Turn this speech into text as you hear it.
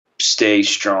stay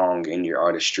strong in your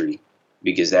artistry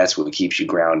because that's what keeps you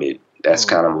grounded. That's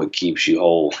kind of what keeps you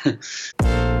whole.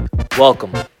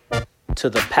 Welcome to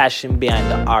the Passion Behind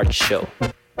the Art Show.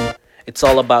 It's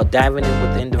all about diving in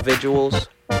with individuals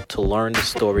to learn the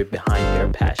story behind their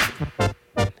passion.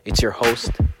 It's your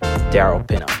host, Daryl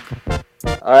Pinnock.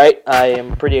 All right, I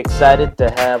am pretty excited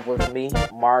to have with me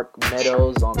Mark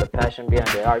Meadows on the Passion Behind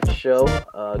the Art Show.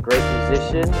 A great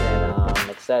musician, and I'm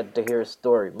excited to hear his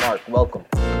story. Mark, welcome.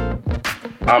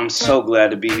 I'm so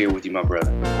glad to be here with you, my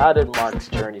brother. How did Mark's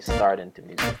journey start into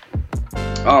music?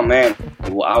 Oh, man.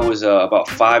 Well, I was about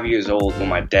 5 years old when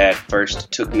my dad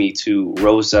first took me to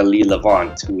Rosalie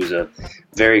Levant, who was a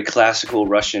very classical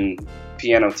Russian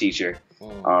piano teacher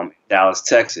in Dallas,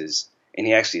 Texas. And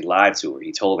he actually lied to her.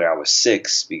 He told her I was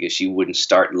 6 because she wouldn't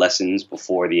start lessons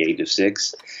before the age of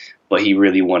 6. But he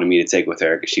really wanted me to take with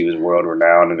her because she was world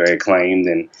renowned and very acclaimed.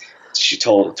 And she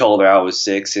told her I was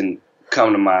 6. And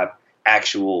come to my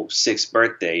actual 6th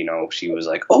birthday, she was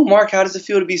like, "Oh, Mark, how does it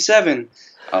feel to be 7?"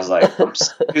 I was like, "I'm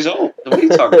 6 years old. What are you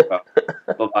talking about?"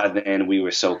 But by then we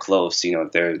were so close,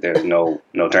 there's no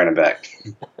turning back.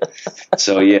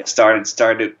 So yeah,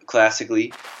 started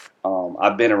classically.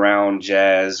 I've been around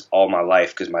jazz all my life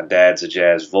because my dad's a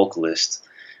jazz vocalist,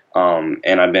 and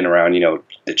I've been around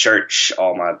the church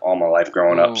all my life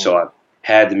growing up. So I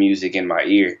had the music in my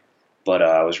ear, but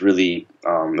I was really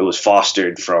it was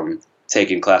fostered from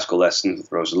taking classical lessons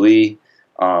with Rosalie,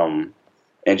 and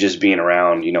just being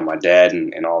around my dad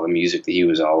and all the music that he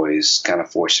was always kind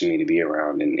of forcing me to be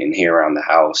around and hear around the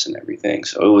house and everything.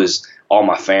 So it was all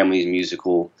my family's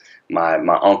musical. My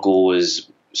uncle was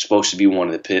supposed to be one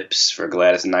of the Pips for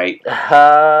Gladys Knight.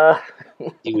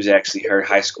 He was actually her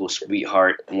high school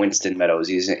sweetheart, Winston Meadows.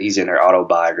 He's in her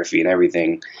autobiography and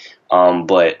everything.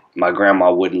 But my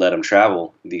grandma wouldn't let him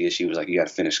travel because she was like, "You got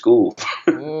to finish school."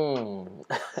 So,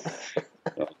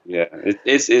 yeah,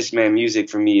 it's man, music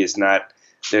for me is not.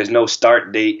 There's no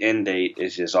start date, end date.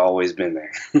 It's just always been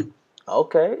there.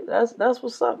 Okay, that's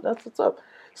what's up. That's what's up.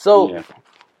 So. Yeah.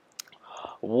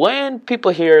 When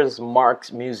people hear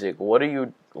Mark's music, what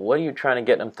are you trying to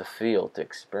get them to feel, to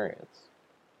experience?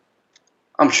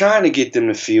 I'm trying to get them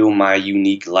to feel my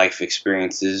unique life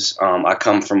experiences. I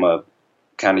come from a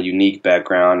kind of unique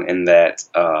background in that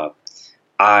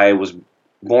I was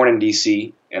born in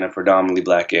D.C. in a predominantly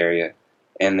black area,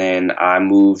 and then I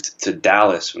moved to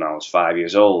Dallas when I was 5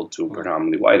 years old to a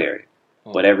predominantly white area.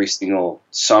 But every single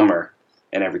summer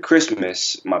and every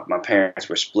Christmas, my parents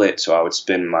were split, so I would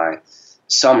spend my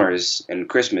summers and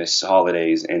Christmas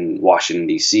holidays in Washington,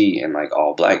 D.C. in like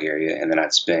all black area. And then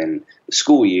I'd spend the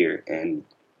school year in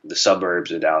the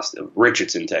suburbs of Dallas,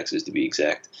 Richardson, Texas, to be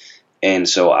exact. And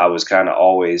so I was kind of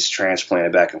always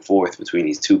transplanted back and forth between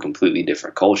these two completely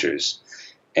different cultures.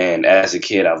 And as a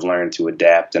kid, I've learned to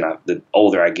adapt. And the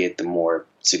older I get, the more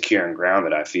secure and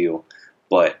grounded I feel.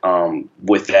 But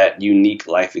with that unique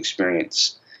life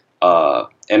experience,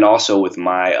 and also with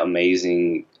my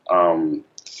amazing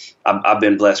I've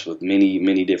been blessed with many,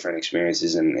 many different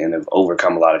experiences and have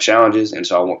overcome a lot of challenges. And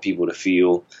so I want people to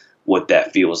feel what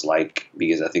that feels like,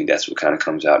 because I think that's what kind of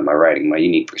comes out in my writing, my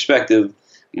unique perspective,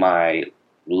 my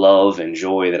love and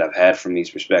joy that I've had from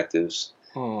these perspectives.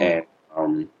 And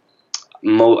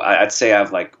I'd say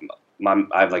I've like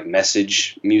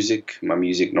message music. My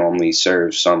music normally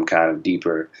serves some kind of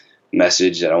deeper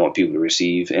message that I want people to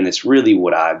receive. And it's really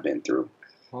what I've been through.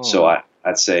 So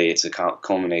I'd say it's a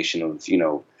culmination of,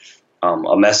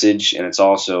 a message, and it's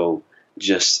also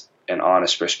just an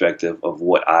honest perspective of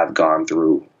what I've gone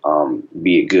through,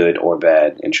 be it good or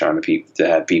bad, and trying to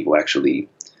have people actually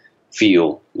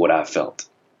feel what I've felt.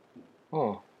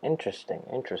 Interesting.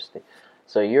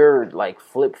 So you're like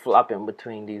flip-flopping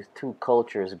between these two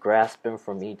cultures, grasping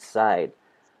from each side.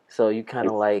 So you kind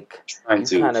of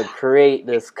create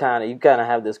this you kind of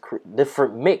have this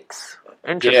different mix.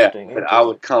 Interesting. But I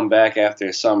would come back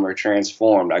after summer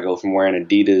transformed. I go from wearing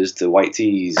Adidas to white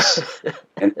tees,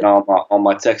 and all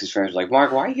my Texas friends were like,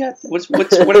 "Mark, why you got what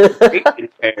is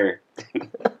hair?"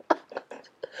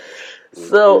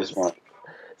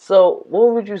 So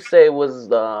what would you say was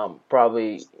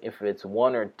probably, if it's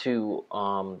one or two,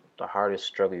 the hardest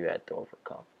struggle you had to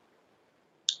overcome?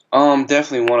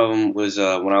 Definitely one of them was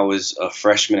when I was a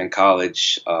freshman in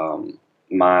college.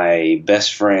 My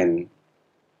best friend,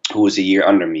 who was a year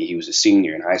under me, he was a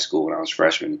senior in high school when I was a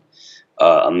freshman.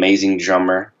 Amazing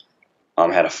drummer.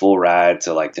 Had a full ride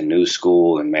to like the New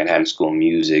School and Manhattan School of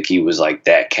Music. He was like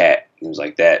that cat. He was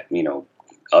like that,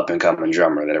 up and coming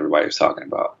drummer that everybody was talking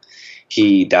about.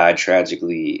 He died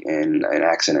tragically in an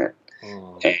accident.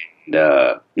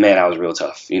 And man, I was real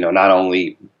tough. Not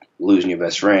only losing your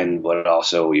best friend, but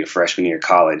also your freshman year of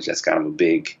college. That's kind of a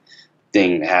big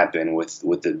thing to happen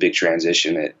with the big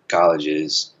transition that college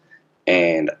is.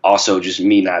 And also just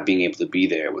me not being able to be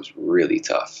there was really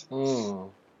tough.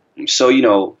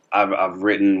 So, I've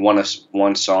written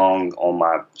one song on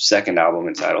my second album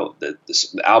entitled, the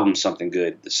album's Something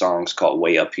Good. The song's called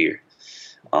Way Up Here.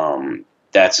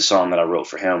 That's a song that I wrote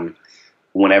for him.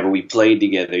 Whenever we played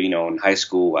together, in high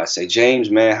school, I say, James,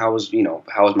 man, how was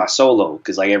my solo?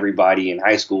 Because like everybody in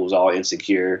high school was all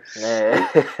insecure. So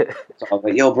I was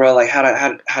like, yo, bro, like how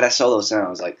that solo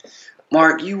sounds? Like,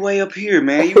 Mark, you way up here,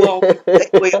 man. You always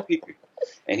way up here.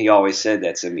 And he always said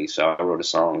that to me. So I wrote a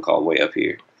song called Way Up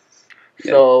Here.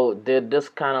 Yeah. So did this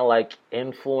kind of like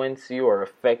influence you or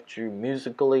affect you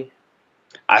musically?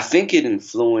 I think it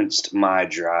influenced my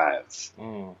drive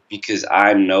because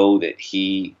I know that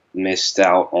he missed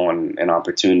out on an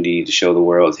opportunity to show the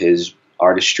world his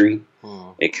artistry.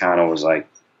 It kind of was like,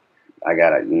 I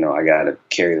gotta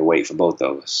carry the weight for both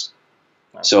of us.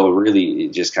 So it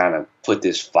just kind of put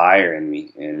this fire in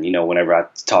me. And, whenever I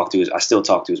still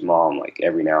talk to his mom like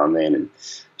every now and then. And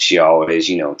she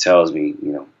always, tells me,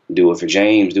 do it for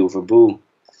James, do it for Boo.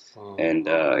 And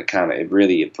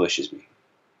it pushes me.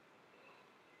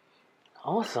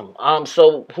 Awesome.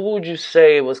 So who would you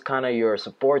say was kind of your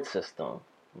support system?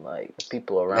 Like the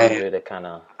people around you that kind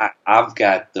of... I've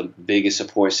got the biggest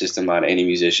support system out of any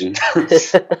musician.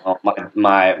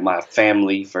 my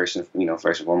family, first and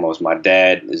foremost, my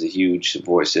dad is a huge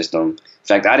support system. In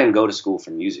fact, I didn't go to school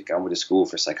for music. I went to school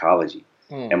for psychology.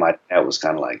 And my dad was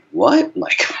kind of like, what?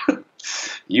 Like,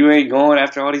 you ain't going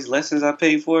after all these lessons I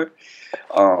paid for?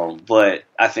 But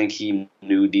I think he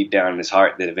knew deep down in his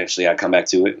heart that eventually I'd come back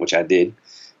to it, which I did.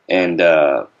 And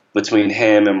between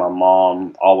him and my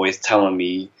mom always telling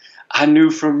me, I knew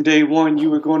from day one you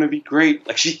were going to be great.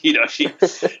 Like she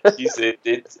said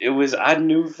it was, I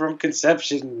knew from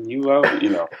conception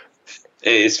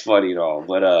it's funny and all.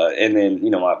 But and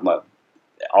then my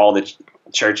all the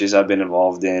churches I've been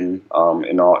involved in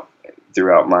and all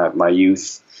throughout my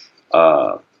youth,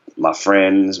 my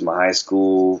friends, my high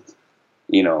school.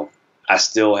 I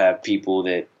still have people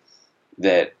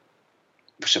that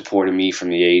supported me from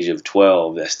the age of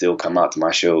 12 that still come out to my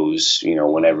shows,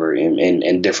 whenever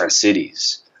in different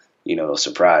cities, they'll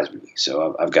surprise me.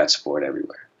 So I've got support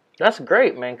everywhere. That's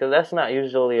great, man, because that's not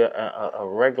usually a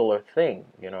regular thing.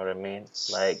 You know what I mean?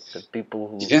 Like the people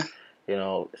who,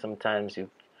 sometimes you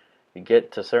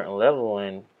get to a certain level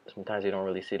and sometimes you don't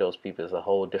really see those people as a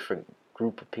whole different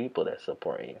group of people that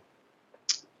support you.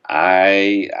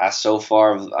 I so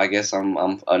far, I guess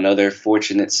I'm another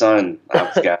fortunate son.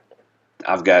 I've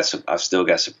still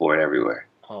got support everywhere.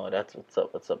 Oh, that's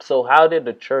what's up. So how did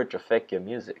the church affect your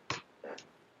music?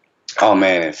 Oh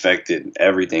man, it affected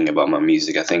everything about my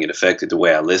music. I think it affected the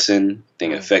way I listen. I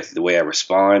think it affected the way I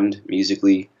respond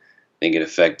musically. I think it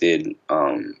affected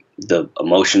the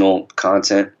emotional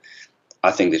content.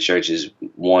 I think the church is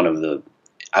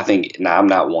I'm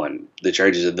not one. The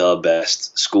church is the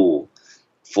best school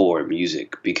for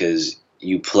music because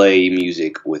you play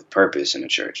music with purpose in the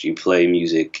church. You play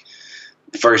music,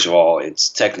 first of all, it's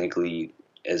technically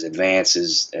as advanced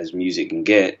as music can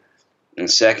get.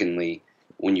 And secondly,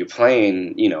 when you're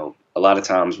playing, a lot of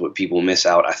times what people miss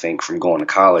out, I think, from going to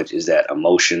college is that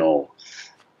emotional,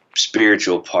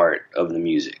 spiritual part of the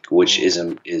music, which is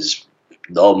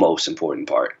the most important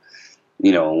part.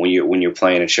 When you're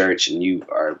playing in church and you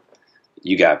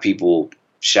got people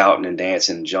shouting and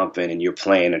dancing and jumping and you're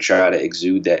playing and try to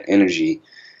exude that energy,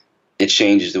 it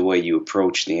changes the way you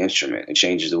approach the instrument. It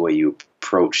changes the way you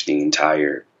approach the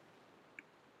entire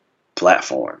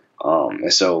platform.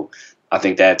 And so I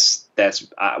think that's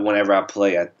whenever I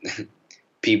play,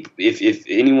 people, if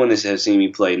anyone that has seen me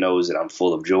play knows that I'm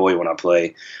full of joy when I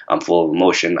play. I'm full of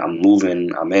emotion. I'm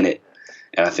moving. I'm in it.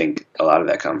 And I think a lot of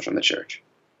that comes from the church.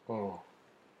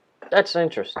 That's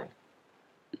interesting.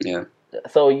 Yeah.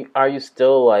 So are you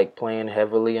still like playing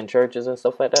heavily in churches and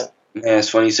stuff like that? Man, it's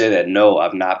funny you say that. No,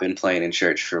 I've not been playing in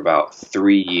church for about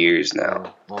 3 years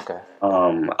now. Okay.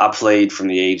 I played from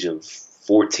the age of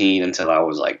 14 until I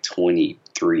was like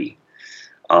 23.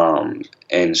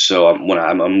 And so when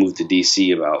I moved to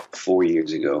DC about 4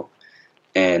 years ago,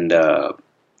 and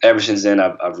ever since then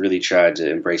I've really tried to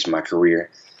embrace my career.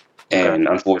 And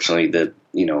unfortunately,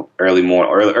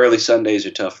 early Sundays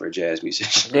are tough for a jazz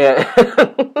musician. Yeah.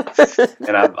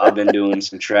 And I've been doing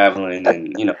some traveling,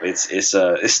 and it's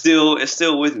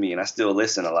still with me, and I still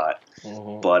listen a lot.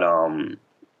 But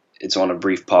it's on a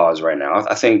brief pause right now.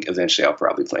 I think eventually I'll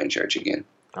probably play in church again.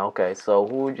 Okay, so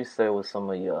who would you say was some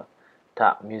of your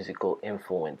top musical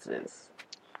influences?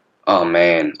 Oh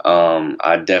man,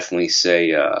 I'd definitely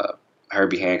say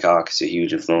Herbie Hancock is a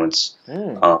huge influence.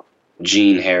 Mm.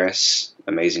 Gene Harris,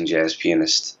 amazing jazz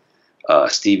pianist.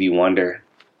 Stevie Wonder,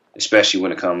 especially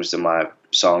when it comes to my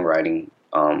songwriting.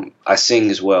 I sing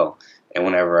as well, and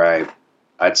whenever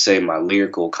I'd say my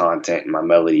lyrical content and my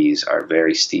melodies are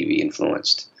very Stevie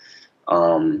influenced.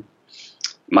 Um,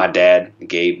 my dad,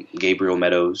 Gabriel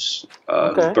Meadows,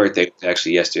 whose Okay. birthday was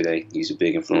actually yesterday. He's a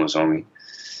big influence on me.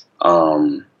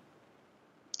 Um,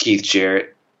 Keith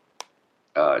Jarrett,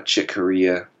 Chick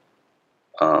Corea,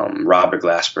 Robert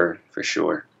Glasper for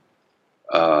sure.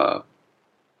 Uh,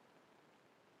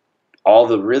 a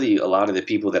lot of the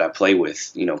people that I play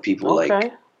with, people like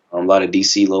Okay. a lot of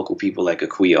DC local people like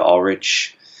Akuya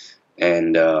Ulrich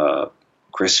and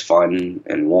Chris Fun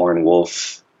and Warren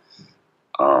Wolf.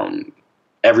 Um,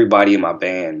 Everybody in my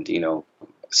band,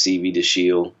 CV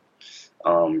DeShiel,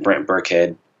 Brent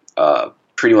Burkhead.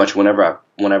 Pretty much whenever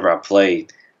I play,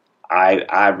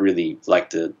 I really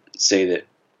like to say that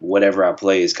whatever I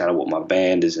play is kind of what my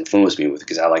band has influenced me with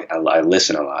because I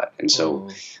listen a lot, and so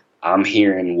I'm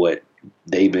hearing what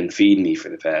they've been feeding me for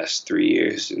the past 3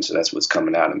 years, and so that's what's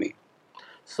coming out of me.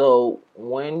 So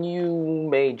when you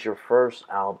made your first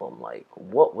album, like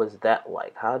what was that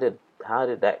like? How did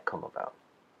that come about?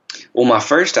 Well, my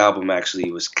first album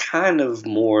actually was kind of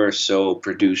more so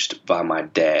produced by my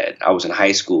dad. I was in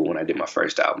high school when I did my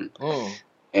first album, Mm.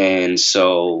 and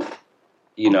so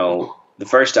the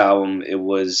first album, it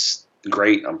was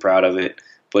great. I'm proud of it,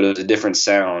 but it was a different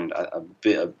sound, a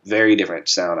very different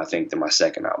sound, I think, than my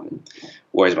second album.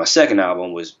 Whereas my second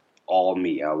album was all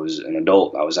me. I was an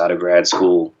adult. I was out of grad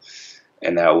school,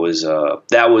 and that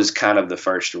was kind of the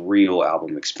first real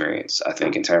album experience, I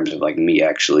think, in terms of like me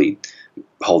actually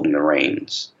holding the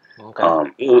reins.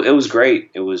 Okay. It was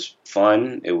great. It was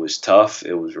fun. It was tough.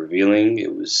 It was revealing.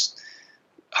 It was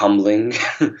humbling.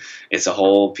 It's a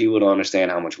whole. People don't understand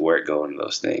how much work goes into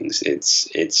those things.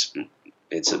 It's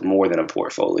more than a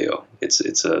portfolio. It's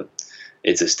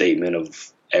a statement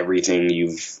of everything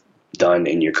you've done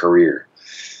in your career.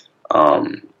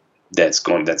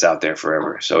 That's out there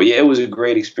forever. So yeah, it was a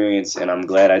great experience, and I'm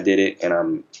glad I did it.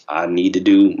 And I need to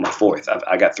do my fourth.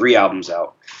 I got 3 albums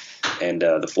out, and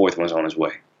the fourth one's on its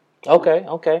way.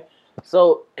 Okay.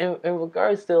 So in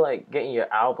regards to like getting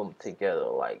your album together,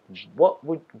 like what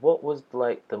was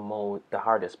like the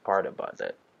hardest part about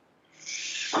that?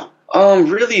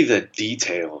 Really, the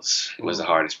details was the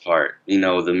hardest part.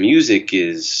 The music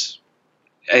is,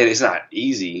 and it's not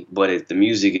easy, but the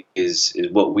music is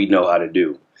what we know how to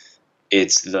do.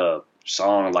 It's the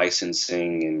song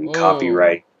licensing and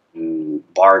copyright and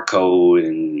barcode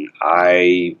and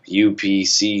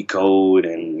IUPC code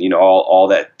and all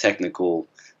that technical,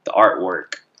 the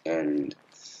artwork and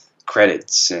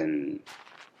credits and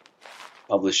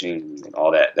publishing and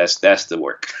all that. That's the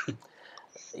work.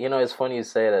 It's funny you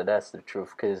say that. That's the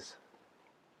truth, because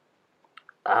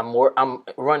I'm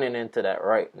running into that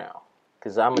right now,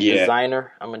 because I'm a Yeah.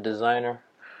 designer. I'm a designer,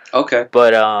 Okay.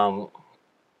 but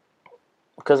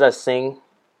because I sing,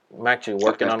 I'm actually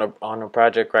working Okay. on a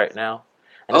project right now.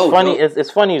 And Oh, it's funny. dope.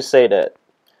 It's funny you say that.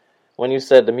 When you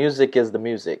said the music is the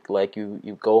music, like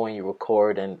you go and you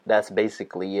record, and that's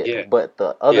basically it. Yeah. But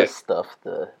the other Yeah. stuff,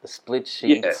 the split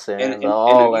Yeah. sheets and And in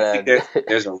all the of music, that.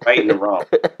 there's a right and a wrong.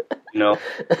 The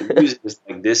music is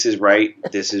like, this is right,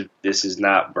 this is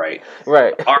not right.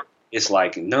 Right. Art, it's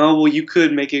like, no, well, you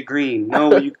could make it green. No,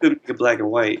 well, you could make it black and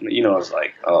white. It's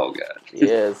like, oh god.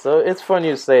 Yeah, so it's funny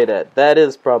you say that. That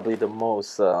is probably the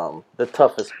most, the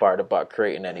toughest part about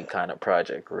creating any kind of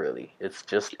project. Really, it's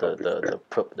just the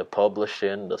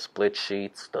publishing, the split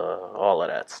sheets, all of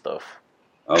that stuff.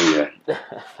 Oh yeah.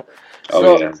 Oh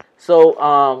So yeah.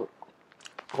 so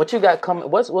what you got coming?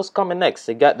 What's coming next?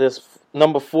 You got this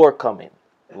number 4 coming.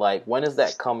 Like, when is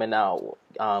that coming out?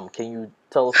 Can you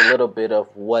tell us a little bit of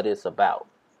what it's about?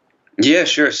 Yeah,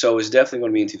 sure. So it's definitely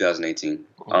going to be in 2018.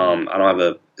 I don't have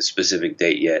a specific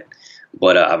date yet,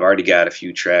 but I've already got a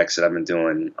few tracks that I've been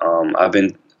doing.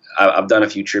 I've done a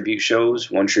few tribute shows.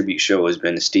 One tribute show has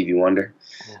been to Stevie Wonder,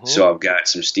 so I've got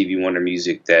some Stevie Wonder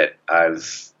music that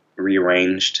I've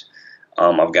rearranged.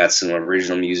 I've got some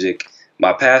original music.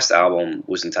 My past album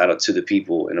was entitled "To the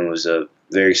People," and it was a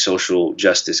very social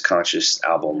justice conscious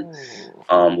album,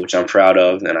 which I'm proud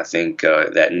of, and I think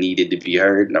that needed to be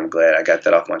heard, and I'm glad I got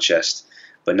that off my chest.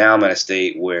 But now I'm at a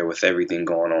state where, with everything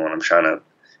going on, I'm trying to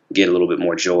get a little bit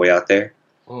more joy out there,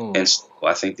 and so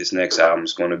I think this next album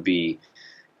is going to be,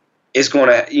 it's going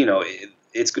to,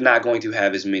 it's not going to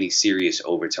have as many serious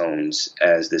overtones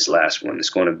as this last one.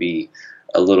 It's going to be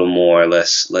a little more,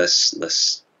 let's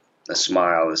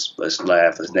smile, let's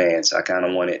laugh, let's dance. I kind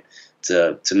of want it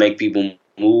to make people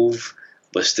move,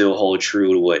 but still hold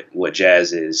true to what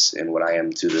jazz is and what I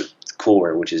am to the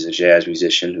core, which is a jazz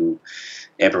musician who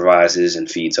improvises and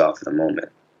feeds off of the moment.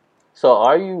 So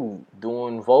are you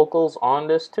doing vocals on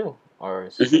this too? Or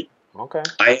is okay.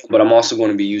 But I'm also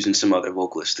going to be using some other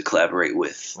vocalists to collaborate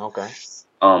with. Okay.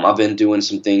 I've been doing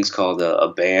some things called a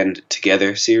band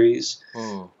together series,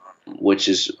 which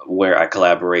is where I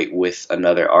collaborate with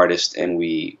another artist and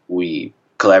we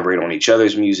collaborate on each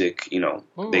other's music. You know,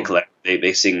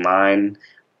 they sing mine,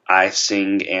 I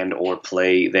sing and or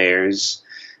play theirs,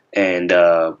 and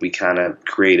we kind of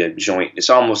create a joint. It's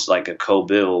almost like a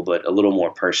co-bill, but a little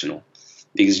more personal.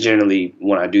 Because generally,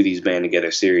 when I do these band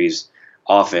together series,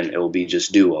 often it will be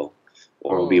just duo,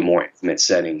 or it will be a more intimate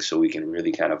setting, so we can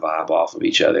really kind of vibe off of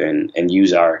each other and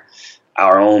use our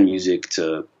own music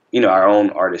to, our own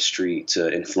artistry to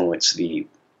influence the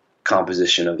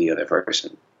composition of the other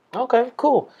person. Okay,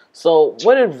 cool. So,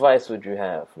 what advice would you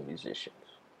have for musicians?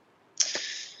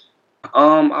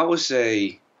 I would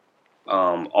say,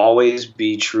 always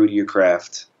be true to your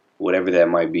craft, whatever that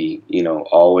might be.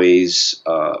 Always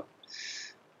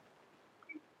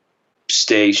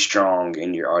stay strong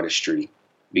in your artistry,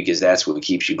 because that's what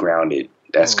keeps you grounded.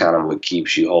 That's kind of what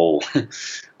keeps you whole.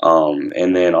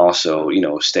 And then also,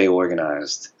 stay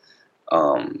organized.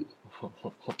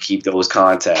 Keep those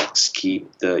contacts.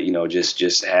 Keep the,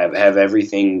 just have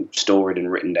everything stored and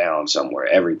written down somewhere.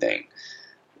 Everything.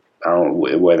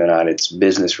 Whether or not it's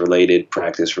business related,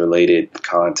 practice related,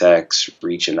 contacts,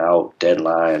 reaching out,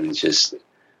 deadlines, just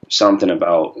something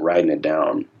about writing it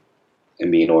down and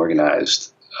being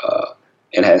organized.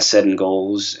 And setting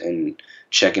goals and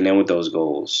checking in with those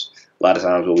goals. A lot of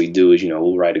times what we do is,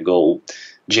 we'll write a goal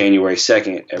January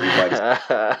 2nd,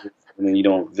 everybody's and then you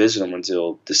don't visit them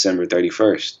until December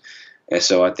 31st. And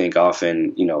so I think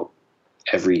often,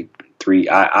 every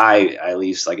I at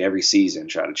least like every season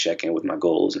try to check in with my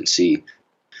goals and see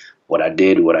what I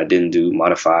did, what I didn't do,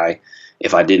 modify.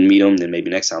 If I didn't meet them, then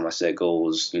maybe next time I set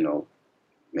goals,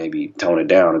 maybe tone it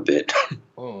down a bit.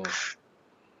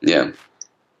 Yeah.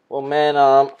 Well, man,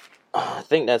 I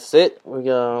think that's it.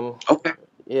 Okay.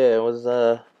 Yeah, it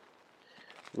was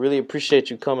really appreciate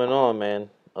you coming on, man.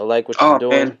 I like what you're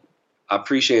doing. Man. I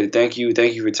appreciate it. Thank you for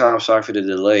your time. Sorry for the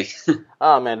delay.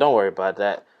 Oh man, don't worry about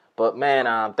that. But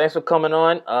man, thanks for coming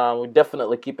on. We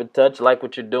definitely keep in touch. Like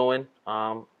what you're doing.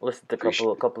 Listen to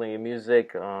a couple of your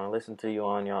music. Listen to you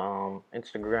on your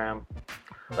Instagram.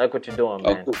 Like what you're doing,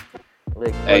 man. Cool.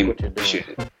 Like what you're doing.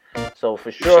 It. So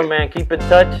for sure, man, keep in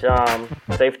touch.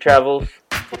 Safe travels.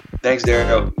 Thanks,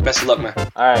 Derek. Best of luck, man.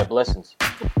 All right, blessings.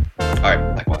 All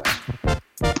right, likewise.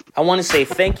 I want to say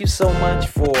thank you so much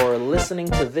for listening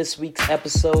to this week's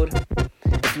episode.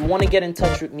 If you want to get in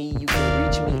touch with me, you can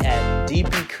reach me at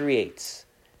DP Creates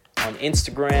on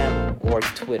Instagram or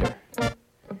Twitter.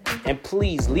 And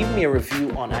please leave me a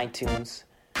review on iTunes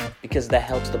because that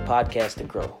helps the podcast to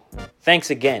grow. Thanks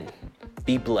again.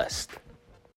 Be blessed.